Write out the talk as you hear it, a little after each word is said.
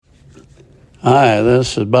Hi,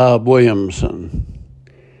 this is Bob Williamson.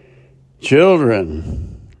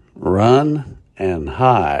 Children, run and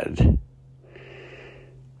hide.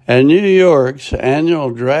 At New York's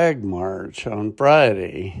annual drag march on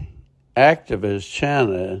Friday, activists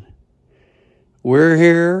chanted, "We're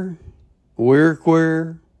here, we're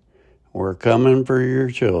queer, we're coming for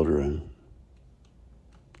your children."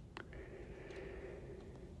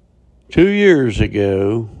 2 years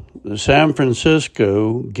ago, the San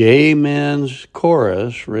Francisco Gay Men's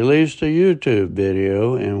Chorus released a YouTube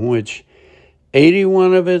video in which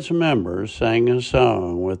 81 of its members sang a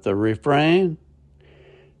song with the refrain,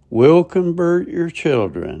 "We'll convert your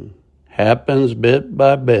children, happens bit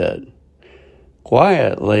by bit.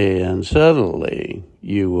 Quietly and subtly,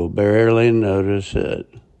 you will barely notice it."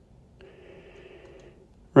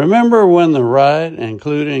 Remember when the right,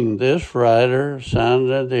 including this writer,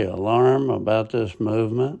 sounded the alarm about this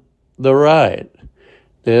movement? The right,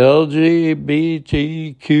 the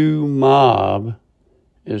LGBTQ mob,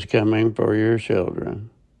 is coming for your children.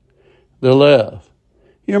 The left,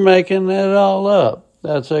 you're making it all up.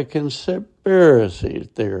 That's a conspiracy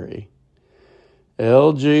theory.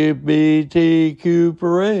 LGBTQ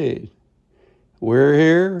parade. We're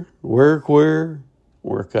here, we're queer,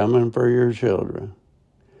 we're coming for your children.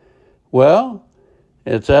 Well,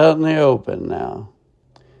 it's out in the open now.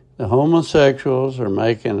 The homosexuals are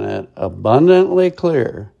making it abundantly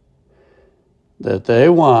clear that they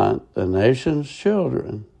want the nation's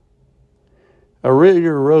children. A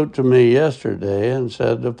reader wrote to me yesterday and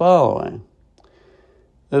said the following.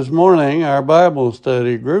 This morning, our Bible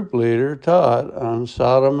study group leader taught on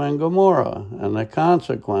Sodom and Gomorrah and the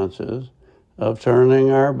consequences of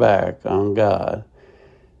turning our back on God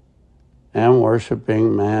and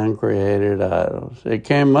worshiping man-created idols. It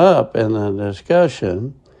came up in the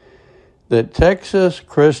discussion that Texas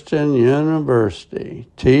Christian University,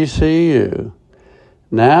 TCU,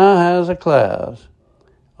 now has a class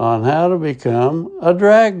on how to become a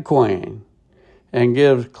drag queen and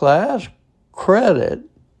gives class credit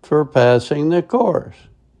for passing the course.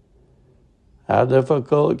 How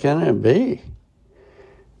difficult can it be?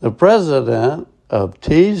 The president of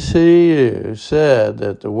TCU said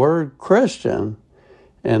that the word Christian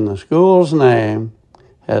in the school's name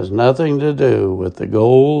has nothing to do with the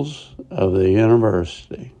goals of the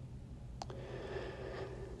university.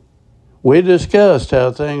 We discussed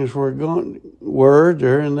how things were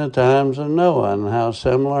during the times of Noah and how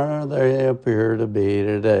similar they appear to be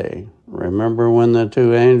today. Remember when the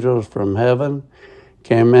two angels from heaven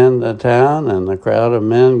came into town and the crowd of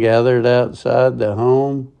men gathered outside the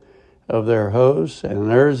home of their hosts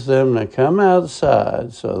and urged them to come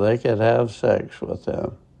outside so they could have sex with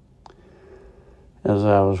them? As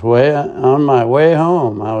I was on my way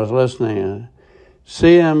home, I was listening to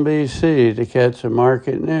CNBC to catch the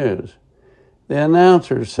market news. The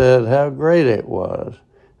announcer said how great it was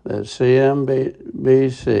that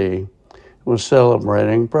CNBC was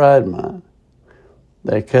celebrating Pride Month.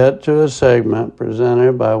 They cut to a segment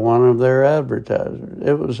presented by one of their advertisers.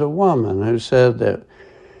 It was a woman who said that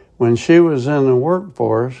when she was in the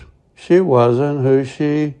workforce, she wasn't who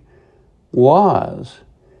she was,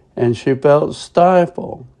 and she felt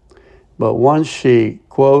stifled. But once she,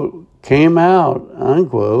 quote, came out,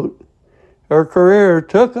 unquote, her career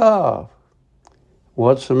took off.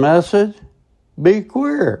 What's the message? Be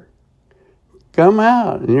queer. Come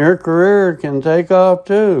out, and your career can take off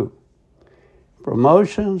too.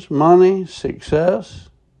 Promotions, money, success.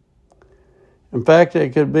 In fact,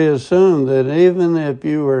 it could be assumed that even if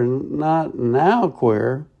you are not now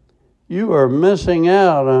queer, you are missing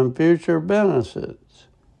out on future benefits.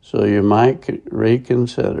 So you might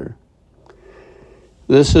reconsider.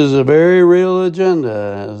 This is a very real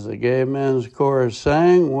agenda. As the Gay Men's Chorus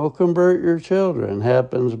sang, "We'll convert your children,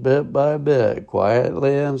 happens bit by bit,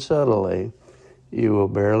 quietly and subtly. You will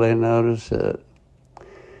barely notice it."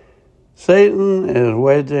 Satan is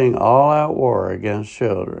waging all-out war against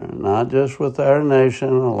children, not just with our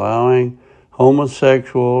nation allowing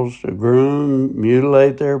homosexuals to groom,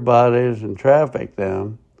 mutilate their bodies, and traffic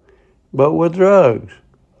them, but with drugs.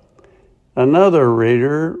 Another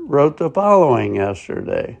reader wrote the following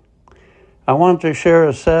yesterday. "I want to share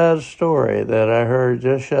a sad story that I heard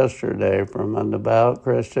just yesterday from a devout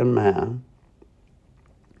Christian man.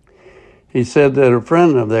 He said that a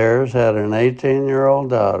friend of theirs had an 18-year-old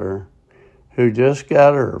daughter who just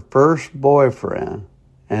got her first boyfriend,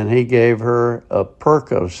 and he gave her a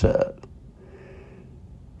Percocet.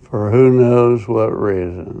 For who knows what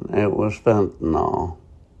reason. It was fentanyl.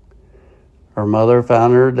 Her mother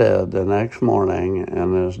found her dead the next morning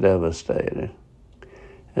and is devastated.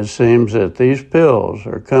 It seems that these pills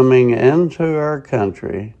are coming into our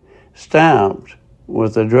country stamped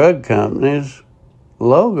with the drug company's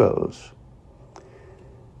logos.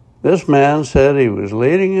 This man said he was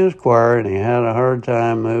leading his choir and he had a hard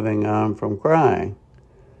time moving on from crying.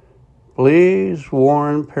 Please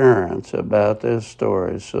warn parents about this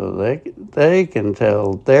story so they can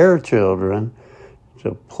tell their children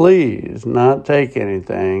to please not take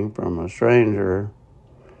anything from a stranger.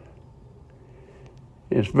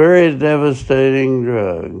 It's a very devastating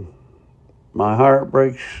drug. My heart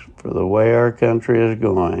breaks for the way our country is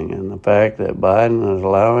going and the fact that Biden is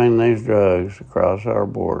allowing these drugs to cross our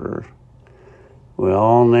borders. We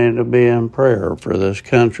all need to be in prayer for this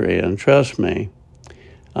country, and trust me,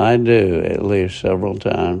 I do at least several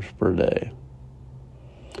times per day.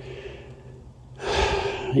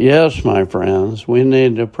 Yes, my friends, we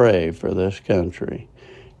need to pray for this country.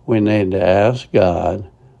 We need to ask God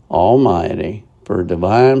Almighty for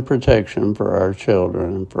divine protection for our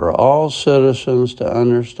children and for all citizens to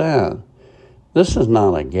understand. This is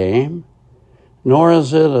not a game, nor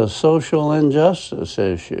is it a social injustice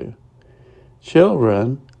issue.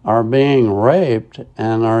 Children are being raped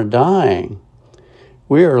and are dying.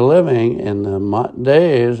 We are living in the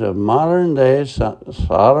days of modern-day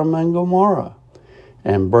Sodom and Gomorrah,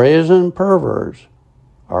 and brazen perverts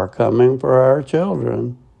are coming for our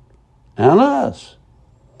children and us.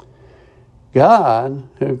 God,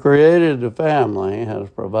 who created the family, has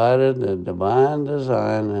provided the divine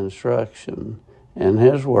design instruction in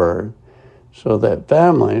His Word so that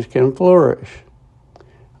families can flourish.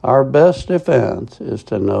 Our best defense is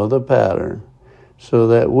to know the pattern so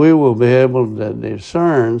that we will be able to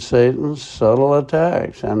discern Satan's subtle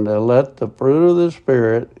attacks and to let the fruit of the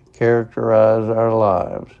Spirit characterize our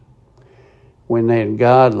lives. We need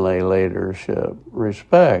godly leadership,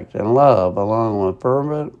 respect, and love, along with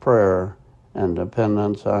fervent prayer and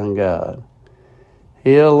dependence on God.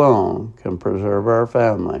 He alone can preserve our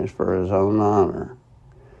families for His own honor.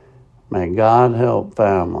 May God help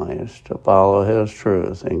families to follow His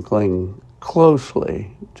truth and cling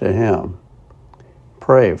closely to Him.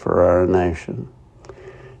 Pray for our nation.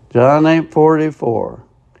 John 8:44.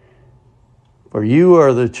 For you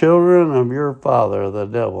are the children of your father, the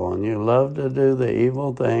devil, and you love to do the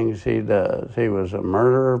evil things he does. He was a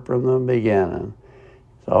murderer from the beginning.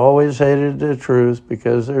 He's always hated the truth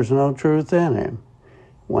because there's no truth in him.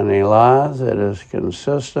 When he lies, it is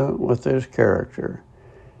consistent with his character.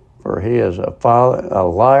 For he is a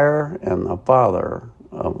liar and the father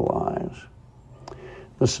of lies.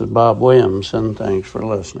 This is Bob Williamson. Thanks for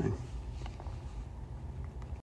listening.